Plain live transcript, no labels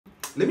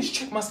let me just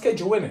check my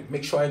schedule, innit?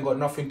 Make sure I ain't got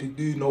nothing to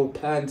do, no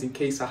plans in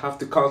case I have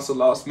to cancel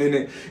last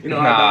minute. You know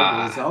how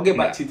that goes. I'll get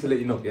back to you to let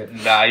you know, yeah?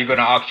 Nah, you're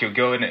gonna ask your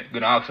girl, innit?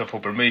 Gonna ask her for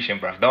permission,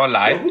 bruv. Don't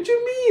lie. What do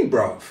you mean,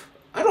 bruv?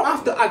 I don't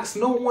have to ask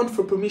no one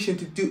for permission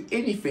to do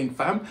anything,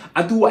 fam.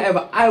 I do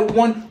whatever I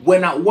want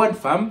when I want,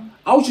 fam.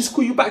 I'll just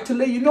call you back to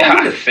let you know,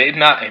 innit? Say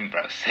nothing,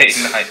 bruv. Say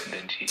nothing,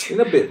 then, G. In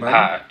a bit,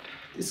 man.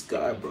 This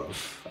guy,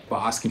 bruv.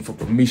 About asking for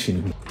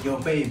permission. Yo,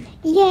 babe.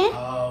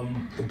 Yeah.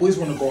 The boys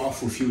want to go out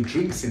for a few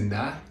drinks in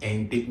that,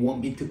 and they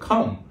want me to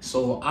come.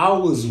 So I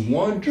was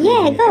wondering.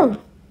 Yeah, go.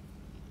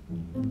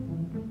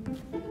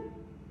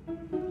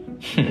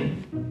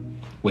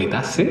 Wait,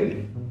 that's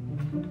it?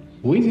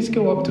 What is this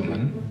girl up to,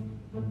 man?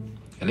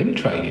 Yeah, let me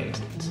try again.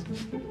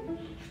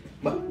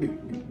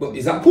 But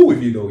is that cool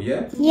with you, though,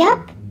 yeah?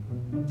 Yep.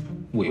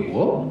 Wait,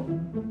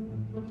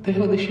 what the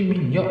hell does she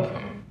mean, yup?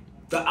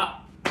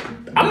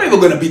 I'm never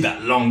gonna be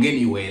that long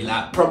anyway.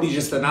 Like, probably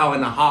just an hour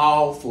and a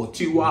half or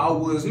 2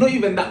 hours. Not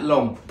even that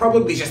long.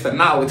 Probably just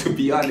an hour, to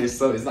be honest.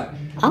 So it's like...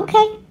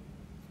 Okay.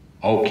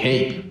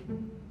 Okay.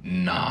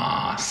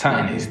 Nah,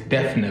 something is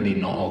definitely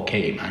not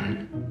okay,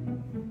 man.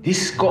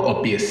 This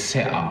gotta be a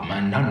setup,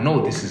 man. I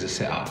know this is a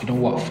setup. You know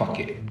what? Fuck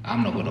it.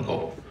 I'm not gonna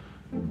go.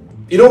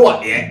 You know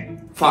what, yeah?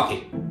 Fuck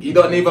it. It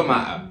don't even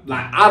matter.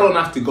 Like, I don't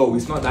have to go.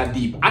 It's not that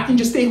deep. I can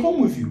just stay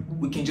home with you.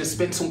 We can just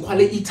spend some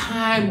quality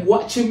time,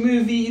 watch a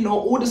movie, you know,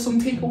 order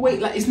some takeaway.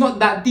 Like, it's not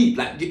that deep.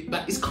 Like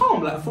it's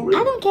calm, like, for real.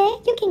 I don't care.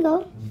 You can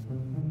go.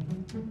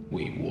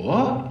 Wait,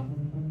 what?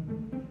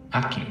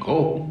 I can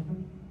go?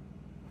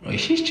 Wait,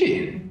 she's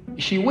cheating.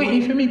 Is she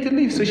waiting for me to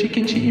leave so she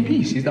can cheat in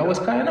peace? Is that what's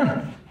going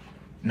on?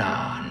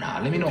 Nah,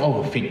 let me not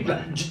overthink,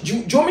 man. Like, do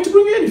you want me to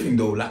bring you anything,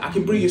 though? Like, I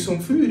can bring you some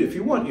food if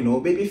you want, you know,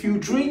 maybe a few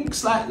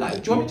drinks, like,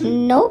 do you want me to?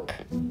 Nope.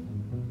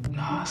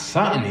 Nah,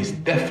 something is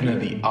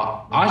definitely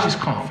up. I just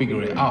can't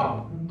figure it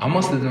out. I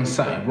must have done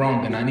something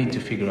wrong and I need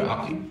to figure it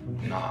out.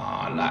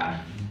 Nah,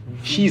 like,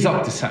 she's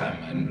up to something,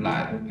 man.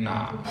 Like,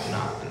 nah.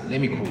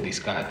 Let me call this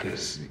guy,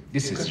 because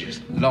this is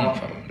just long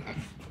for him. Like.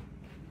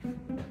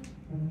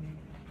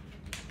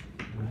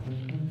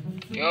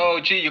 Yo,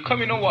 G, you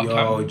coming or what, Yo,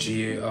 fam?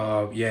 G,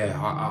 yeah,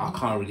 I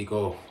can't really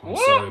go. I'm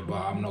What? sorry, but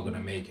I'm not gonna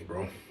make it,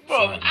 bro. Bro,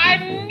 Sorry. I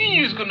knew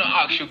you was gonna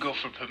ask your girl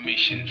for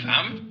permission,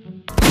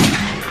 fam.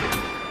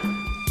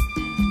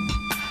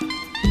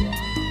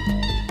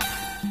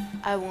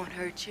 I won't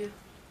hurt you.